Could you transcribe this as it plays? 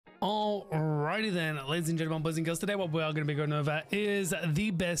Alrighty then, ladies and gentlemen, boys and girls, today what we are going to be going over is the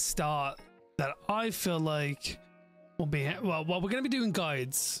best start that I feel like will be, well, we're going to be doing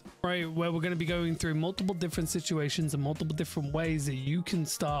guides, right, where we're going to be going through multiple different situations and multiple different ways that you can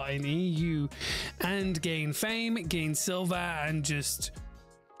start in EU and gain fame, gain silver, and just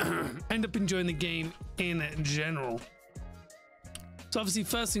end up enjoying the game in general. So obviously,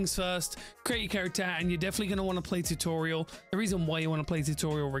 first things first, create your character, and you're definitely going to want to play tutorial. The reason why you want to play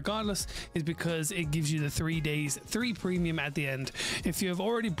tutorial regardless is because it gives you the 3 days, 3 premium at the end. If you have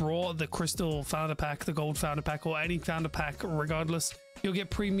already brought the crystal founder pack, the gold founder pack, or any founder pack regardless, you'll get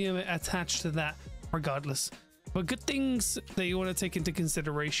premium attached to that regardless. But good things that you want to take into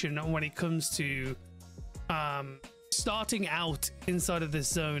consideration when it comes to starting out inside of this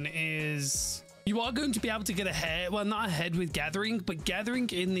zone is you are going to be able to get ahead, well, not ahead with gathering, but gathering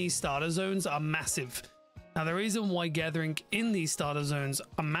in these starter zones are massive. Now, the reason why gathering in these starter zones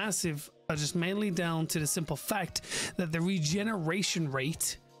are massive are just mainly down to the simple fact that the regeneration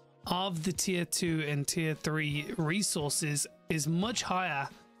rate of the tier 2 and tier 3 resources is much higher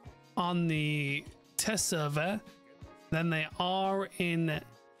on the test server than they are in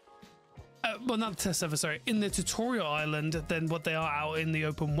well, not the test server, sorry, in the tutorial island than what they are out in the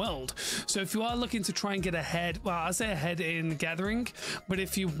open world. So if you are looking to try and get ahead, well, I say ahead in gathering, but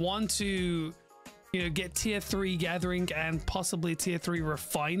if you want to, you know, get tier 3 gathering and possibly tier 3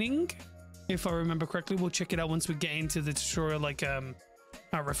 refining, if I remember correctly, we'll check it out once we get into the tutorial, like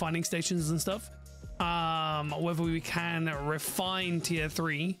refining stations and stuff, whether we can refine tier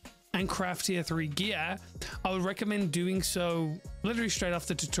 3 and craft tier 3 gear. I would recommend doing so literally straight off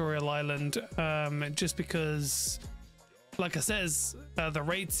the tutorial island, just because, like I says, the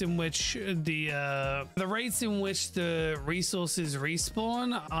rates in which the resources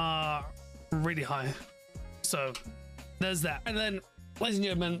respawn are really high. So there's that. And then, ladies and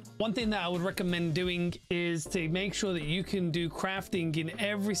gentlemen, one thing that I would recommend doing is to make sure that you can do crafting in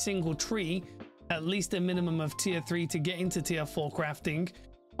every single tree, at least a minimum of tier 3 to get into tier 4 crafting.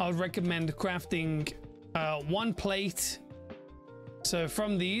 I would recommend crafting 1 plate. So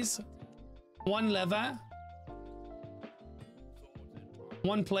from these, 1 leather,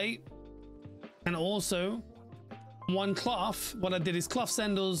 1 plate, and also 1 cloth. What I did is cloth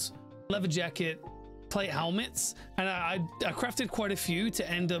sandals, leather jacket, plate helmets, and I crafted quite a few to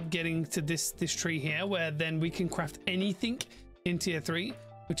end up getting to this tree here, where then we can craft anything in tier 3,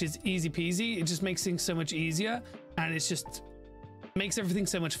 which is easy peasy. It just makes things so much easier, and it's just makes everything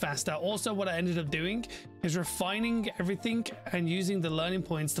so much faster. Also, what I ended up doing is refining everything and using the learning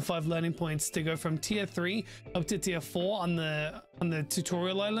points, the 5 learning points, to go from tier 3 up to tier 4 on the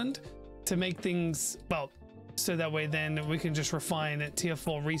tutorial island, to make things, well, so that way then we can just refine tier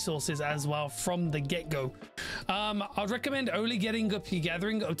 4 resources as well from the get-go. I'd recommend only getting up your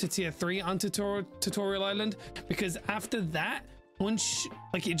gathering up to tier 3 on tutorial island, because after that, once,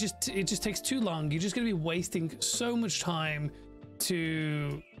 like, it just takes too long. You're just going to be wasting so much time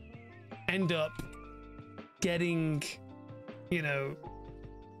to end up getting, you know,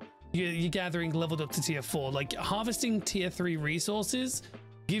 you're gathering leveled up to tier 4. Like, harvesting tier 3 resources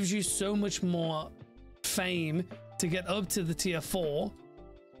gives you so much more fame to get up to the tier 4.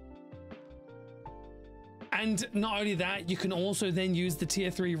 And not only that, you can also then use the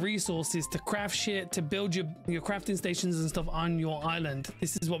tier 3 resources to craft shit, to build your crafting stations and stuff on your island.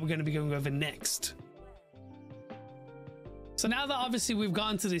 This is what we're going to be going over next. So now that obviously we've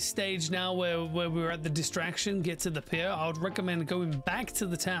gotten to this stage now where we're at the distraction, get to the pier, I would recommend going back to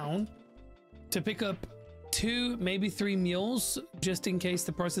the town to pick up 2, maybe 3 mules, just in case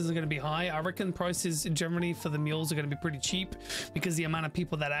the prices are going to be high. I reckon prices generally for the mules are going to be pretty cheap, because the amount of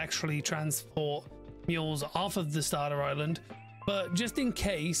people that actually transport mules off of the starter island. But just in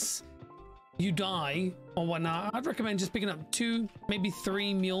case you die or whatnot, I'd recommend just picking up 2, maybe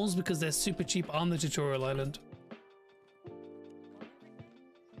 3 mules, because they're super cheap on the tutorial island.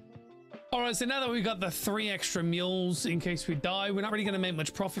 All right, so now that we've got the 3 extra mules in case we die, we're not really going to make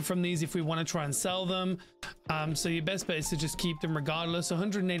much profit from these if we want to try and sell them. So your best bet is to just keep them regardless.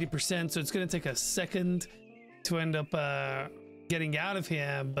 180%, so it's going to take a second to end up getting out of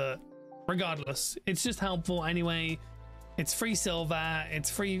here, but regardless, it's just helpful anyway. It's free silver, it's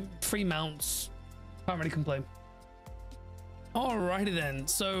free mounts. Can't really complain. Alrighty then,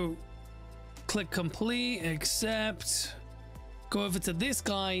 so click complete, accept, go over to this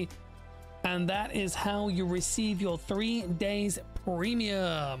guy. And that is how you receive your 3 days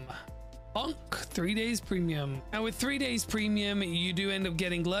premium. Bonk, 3 days premium. Now with 3 days premium, you do end up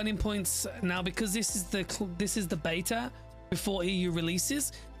getting learning points. Now, because this is the beta before EU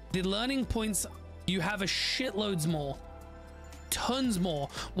releases, the learning points, you have a shitloads more. tons more.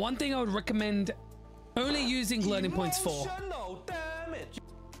 One thing I would recommend only using learning points for.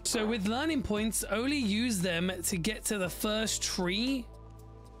 So with learning points, only use them to get to the first tree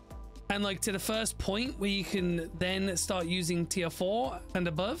and like to the first point where you can then start using tier 4 and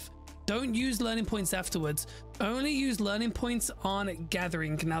above. Don't use learning points afterwards. Only use learning points on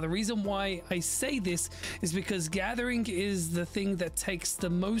gathering. Now, the reason why I say this is because gathering is the thing that takes the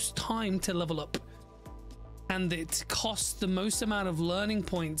most time to level up, and it costs the most amount of learning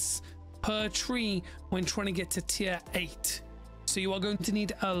points per tree when trying to get to tier 8. So you are going to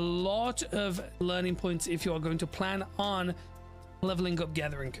need a lot of learning points if you are going to plan on leveling up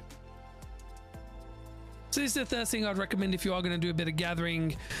gathering. So this is the first thing I'd recommend if you are going to do a bit of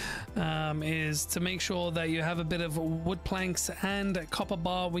gathering, is to make sure that you have a bit of wood planks and a copper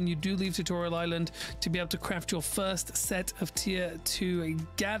bar when you do leave Tutorial Island to be able to craft your first set of tier 2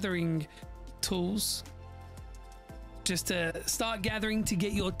 gathering tools. Just to start gathering to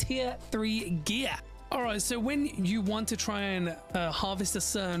get your tier 3 gear. All right, so when you want to try and harvest a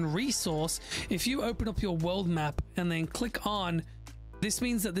certain resource, if you open up your world map and then click on, this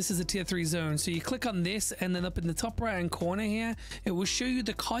means that this is a tier 3 zone. So you click on this, and then up in the top right hand corner here, it will show you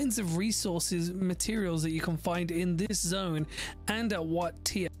the kinds of resources, materials that you can find in this zone and at what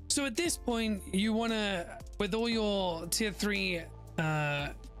tier. So at this point, you want to, with all your tier 3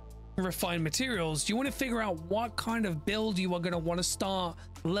 refined materials, you want to figure out what kind of build you are going to want to start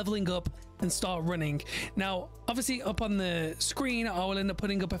leveling up and start running. Now, obviously up on the screen, I will end up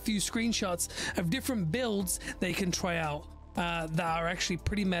putting up a few screenshots of different builds that you can try out that are actually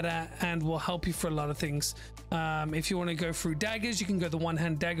pretty meta and will help you for a lot of things. If you want to go through daggers, you can go the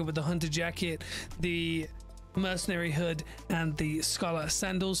one-hand dagger with the hunter jacket, the mercenary hood, and the scholar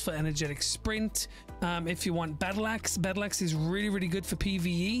sandals for energetic sprint. If you want battle axe is really good for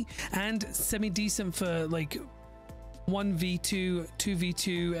PvE and semi-decent for like 1v2,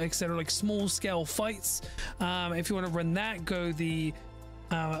 2v2, etc., like small scale fights. If you want to run that, go the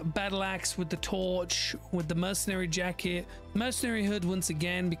battle axe with the torch, with the mercenary jacket, mercenary hood once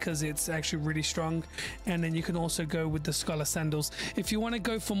again because it's actually really strong, and then you can also go with the scholar sandals. If you want to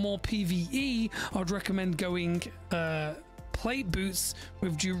go for more PvE, I'd recommend going plate boots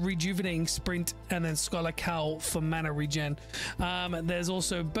with rejuvenating sprint, and then scholar cowl for mana regen. There's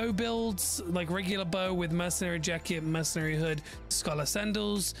also bow builds like regular bow with mercenary jacket, mercenary hood, scholar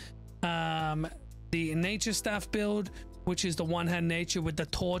sandals. The nature staff build, which is the one-hand nature with the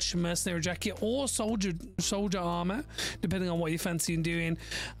torch, mercenary jacket, or soldier armor, depending on what you fancy in doing.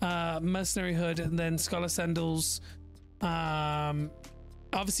 Mercenary hood, and then scholar sandals.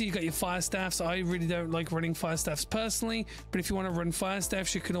 Obviously you got your fire staffs. I really don't like running fire staffs personally, but if you want to run fire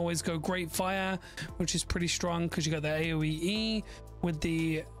staffs, you can always go great fire, which is pretty strong because you got the AoE with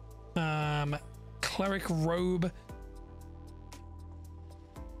the cleric robe,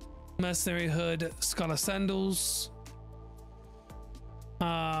 mercenary hood, scholar sandals.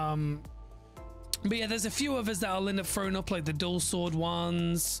 But yeah, there's a few others that I'll end up throwing up, like the dual sword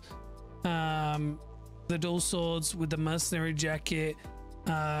ones, the dual swords with the mercenary jacket,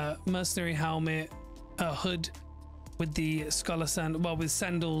 mercenary helmet, hood with the scholar with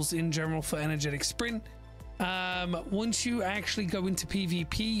sandals in general for energetic sprint. Once you actually go into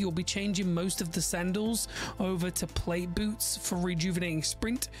PvP, you'll be changing most of the sandals over to plate boots for rejuvenating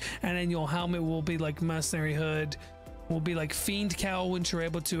sprint, and then your helmet will be like mercenary hood, will be like fiend cowl once you're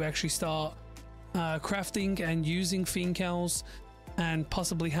able to actually start crafting and using fiend cowls, and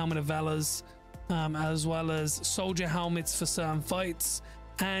possibly helmet of valors, as well as soldier helmets for certain fights,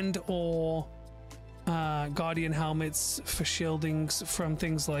 and or guardian helmets for shieldings from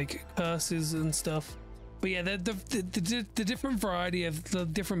things like curses and stuff. But yeah, the different variety of the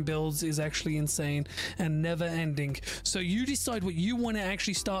different builds is actually insane and never ending. So you decide what you want to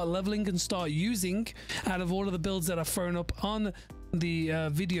actually start leveling and start using out of all of the builds that are thrown up on the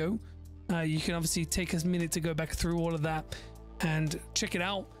video. You can obviously take a minute to go back through all of that and check it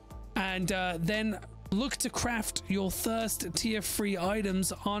out, and then look to craft your first tier 3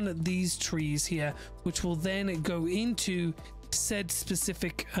 items on these trees here, which will then go into said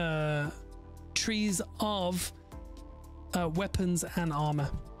specific trees of weapons and armor.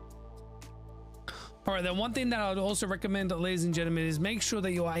 All right, then one thing that I would also recommend, ladies and gentlemen, is make sure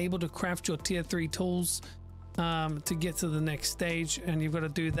that you are able to craft your tier 3 tools to get to the next stage, and you've got to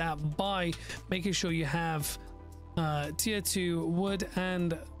do that by making sure you have tier 2 wood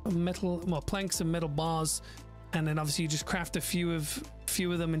and metal, well, planks and metal bars, and then obviously you just craft a few of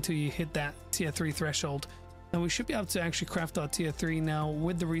them until you hit that tier 3 threshold. And we should be able to actually craft our tier 3 now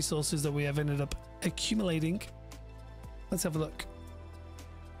with the resources that we have ended up accumulating. Let's have a look.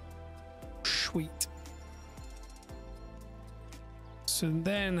 Sweet. So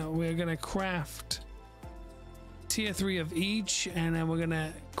then we're gonna craft tier 3 of each, and then we're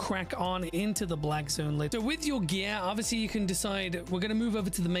gonna crack on into the black zone later. So with your gear, obviously you can decide. We're gonna move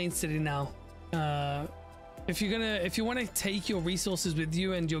over to the main city now. If you want to take your resources with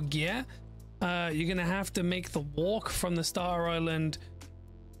you and your gear, you're gonna have to make the walk from the Star Island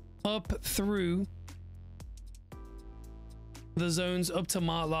up through the zones up to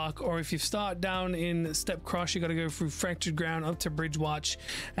Martlock, or if you start down in Step Cross, you got to go through Fractured Ground up to Bridgewatch,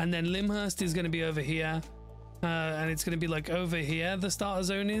 and then Limhurst is going to be over here, and it's going to be like over here the starter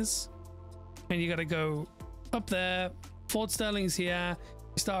zone is, and you got to go up there. Fort Sterling's here.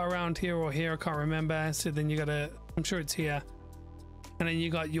 You start around here or here, I can't remember. So then you got to, I'm sure it's here, and then you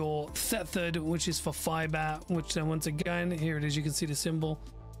got your Thetford, which is for fiber, which then once again, here it is, you can see the symbol.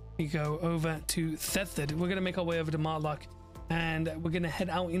 You go over to Thetford. We're going to make our way over to Martlock, and we're gonna head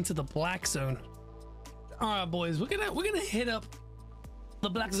out into the black zone. All right, boys, we're gonna hit up the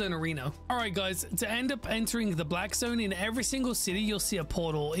black zone arena. All right, guys, to end up entering the black zone, in every single city you'll see a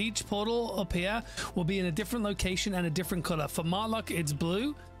portal. Each portal up here will be in a different location and a different color. For Martlock, it's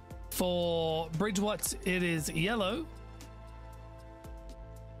blue. For Bridgewatch, it is yellow,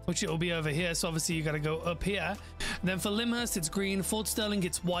 which it will be over here. So obviously you got to go up here. Then for Limhurst, it's green. Fort Sterling,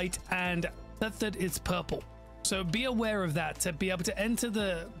 it's white, and Thetford, it's purple. So be aware of that. To be able to enter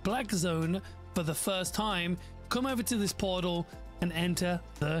the black zone for the first time, come over to this portal and enter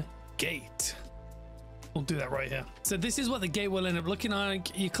the gate. We'll do that right here. So this is what the gate will end up looking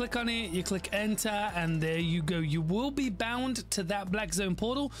like. You click on it, you click enter, and there you go. You will be bound to that black zone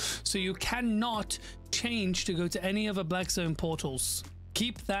portal, so you cannot change to go to any other black zone portals.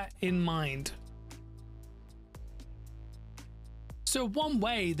 Keep that in mind. So one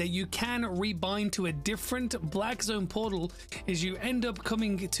way that you can rebind to a different black zone portal is you end up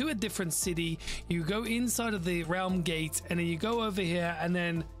coming to a different city, you go inside of the realm gate, and then you go over here, and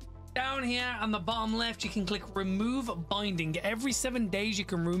then down here on the bottom left you can click remove binding. Every 7 days you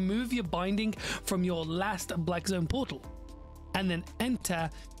can remove your binding from your last black zone portal, and then enter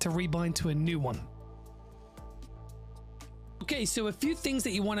to rebind to a new one. Okay, so a few things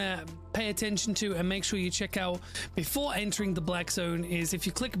that you want to pay attention to and make sure you check out before entering the black zone is if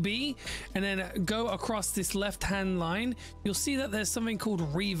you click B and then go across this left hand line, you'll see that there's something called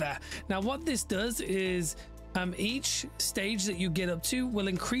Reaver. Now what this does is each stage that you get up to will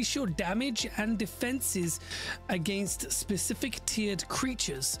increase your damage and defenses against specific tiered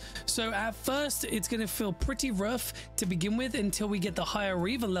creatures. So at first it's going to feel pretty rough to begin with until we get the higher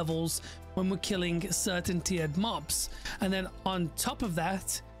Reaver levels when we're killing certain tiered mobs. And then on top of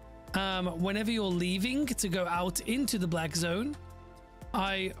that, whenever you're leaving to go out into the black zone,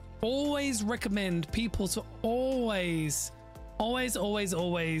 I always recommend people to always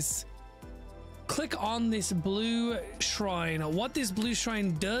click on this blue shrine. What this blue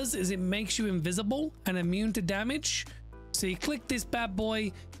shrine does is it makes you invisible and immune to damage. So you click this bad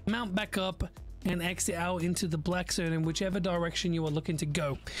boy, mount back up, and exit out into the black zone in whichever direction you are looking to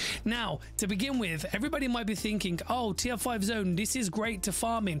go. Now, to begin with, everybody might be thinking, oh, tier 5 zone, this is great to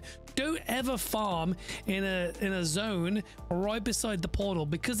farm in. Don't ever farm in a zone right beside the portal,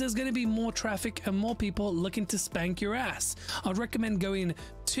 because there's going to be more traffic and more people looking to spank your ass. I'd recommend going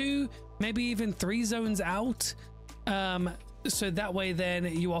 2, maybe even 3 zones out, so that way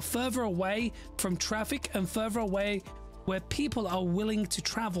then you are further away from traffic and further away where people are willing to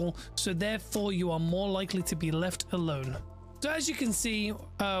travel, so therefore you are more likely to be left alone. So as you can see,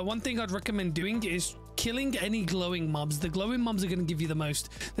 one thing I'd recommend doing is killing any glowing mobs. The glowing mobs are going to give you the most.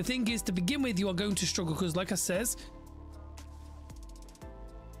 The thing is, to begin with, you are going to struggle because, like I says,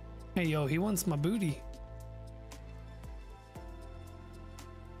 hey yo, he wants my booty.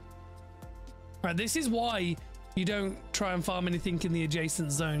 Right, this is why you don't try and farm anything in the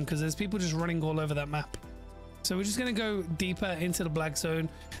adjacent zone, because there's people just running all over that map. So we're just going to go deeper into the black zone.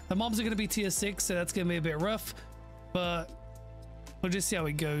 The mobs are going to be tier 6, so that's going to be a bit rough, but we'll just see how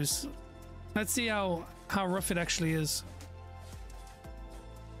it goes. Let's see how rough it actually is.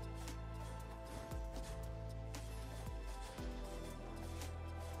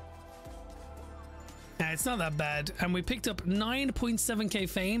 Nah, it's not that bad, and we picked up 9.7k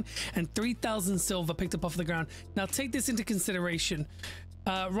fame and 3,000 silver picked up off the ground. Now take this into consideration.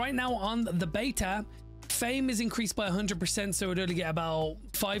 Right now on the beta, fame is increased by 100%, so we'd only get about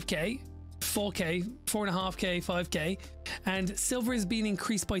 5k, 4k, 4.5k, 5k, and silver is being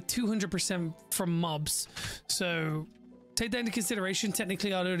increased by 200% from mobs. So take that into consideration.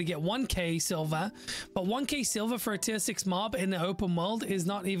 Technically I'd only get 1k silver, but 1k silver for a tier 6 mob in the open world is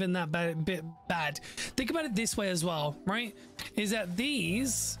not even that bad. Think about it this way as well, right? Is that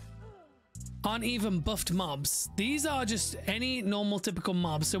these aren't even buffed mobs. These are just any normal typical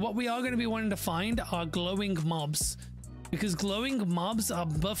mobs. So what we are going to be wanting to find are glowing mobs, because glowing mobs are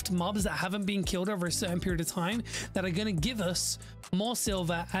buffed mobs that haven't been killed over a certain period of time that are going to give us more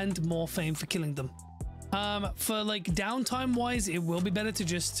silver and more fame for killing them. For like downtime wise, it will be better to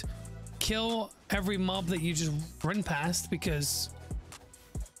just kill every mob that you just run past, because,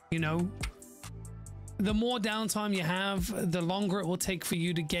 you know, the more downtime you have, the longer it will take for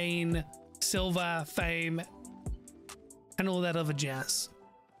you to gain silver, fame, and all that other jazz.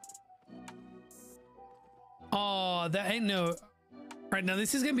 Oh, that ain't no... Right, now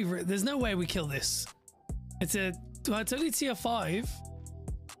this is gonna be... There's no way we kill this. It's a... Well, it's only tier 5.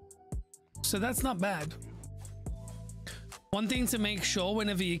 So that's not bad. One thing to make sure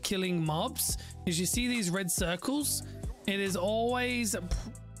whenever you're killing mobs is you see these red circles. It is always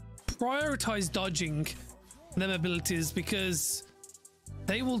prioritize dodging them abilities, because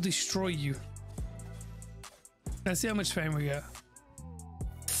they will destroy you. Let's see how much fame we get.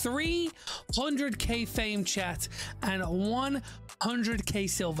 300k fame, chat, and 100k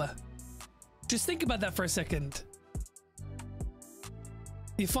silver. Just think about that for a second.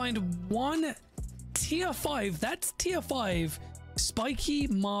 You find one tier 5, that's tier 5 spiky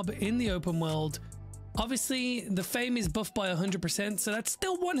mob in the open world. Obviously the fame is buffed by 100%, so that's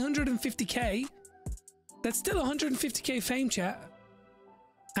still 150k. That's still 150k fame, chat.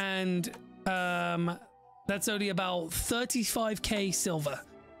 And that's only about 35k silver.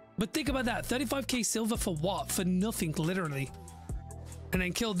 But think about that, 35k silver for what? For nothing, literally. And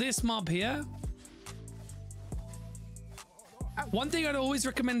then kill this mob here. One thing I'd always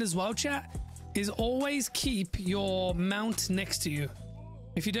recommend as well, chat, is always keep your mount next to you.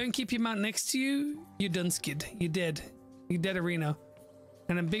 If you don't keep your mount next to you, you're done skid. You're dead. You're dead arena.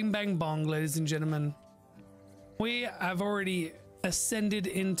 And then bing bang bong, ladies and gentlemen. We have already ascended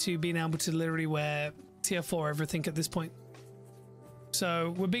into being able to literally wear tier 4 everything at this point.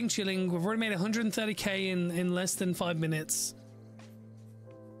 So we're being chilling. We've already made 130k in less than 5 minutes.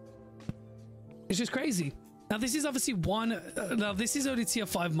 It's just crazy. Now this is obviously now this is only tier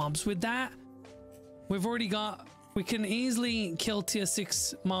 5 mobs. With that, we've already got, we can easily kill tier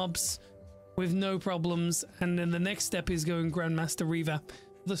 6 mobs with no problems. And then the next step is going Grandmaster Reaver.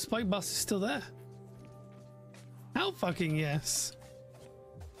 The spike boss is still there. Hell fucking yes.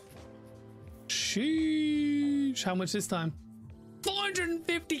 Sheesh. How much this time?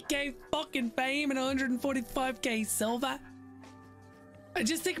 450k fucking fame and 145k silver. And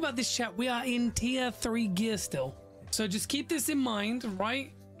just think about this, chat. We are in tier 3 gear still. So just keep this in mind,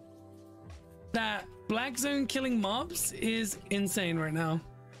 right? That Black Zone killing mobs is insane right now.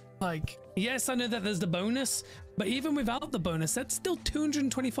 Like, yes, I know that there's the bonus, but even without the bonus, that's still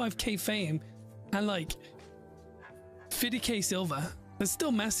 225k fame and like 50k silver. That's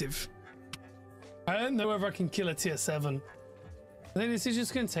still massive. I don't know whether I can kill a tier 7. I think this is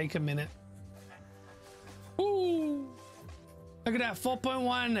just going to take a minute. Ooh. Look at that,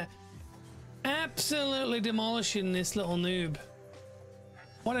 4.1. Absolutely demolishing this little noob.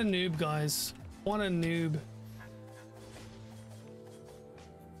 What a noob, guys. What a noob.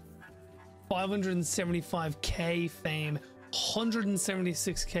 575k fame,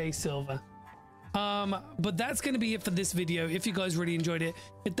 176k silver. But that's going to be it for this video. If you guys really enjoyed it,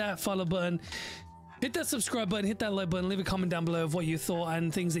 hit that follow button, hit that subscribe button, hit that like button, leave a comment down below of what you thought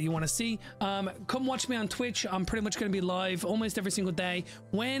and things that you want to see. Come watch me on Twitch. I'm pretty much going to be live almost every single day.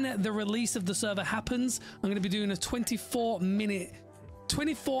 When the release of the server happens, I'm going to be doing a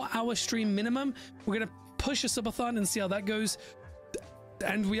 24-hour stream minimum. We're going to push a subathon and see how that goes.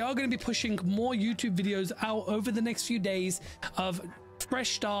 And we are going to be pushing more YouTube videos out over the next few days of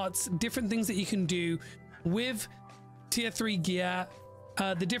fresh starts, different things that you can do with tier 3 gear,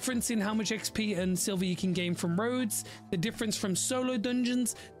 the difference in how much XP and silver you can gain from roads, the difference from solo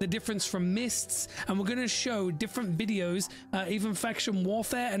dungeons, the difference from mists, and we're going to show different videos, even faction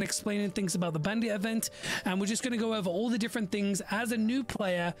warfare, and explaining things about the bandit event. And we're just going to go over all the different things as a new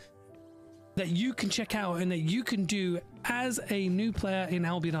player that you can check out and that you can do as a new player in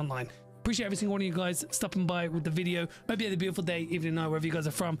Albion Online. Appreciate every single one of you guys stopping by with the video. Hope you had a beautiful day, evening, night, wherever you guys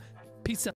are from. Peace out.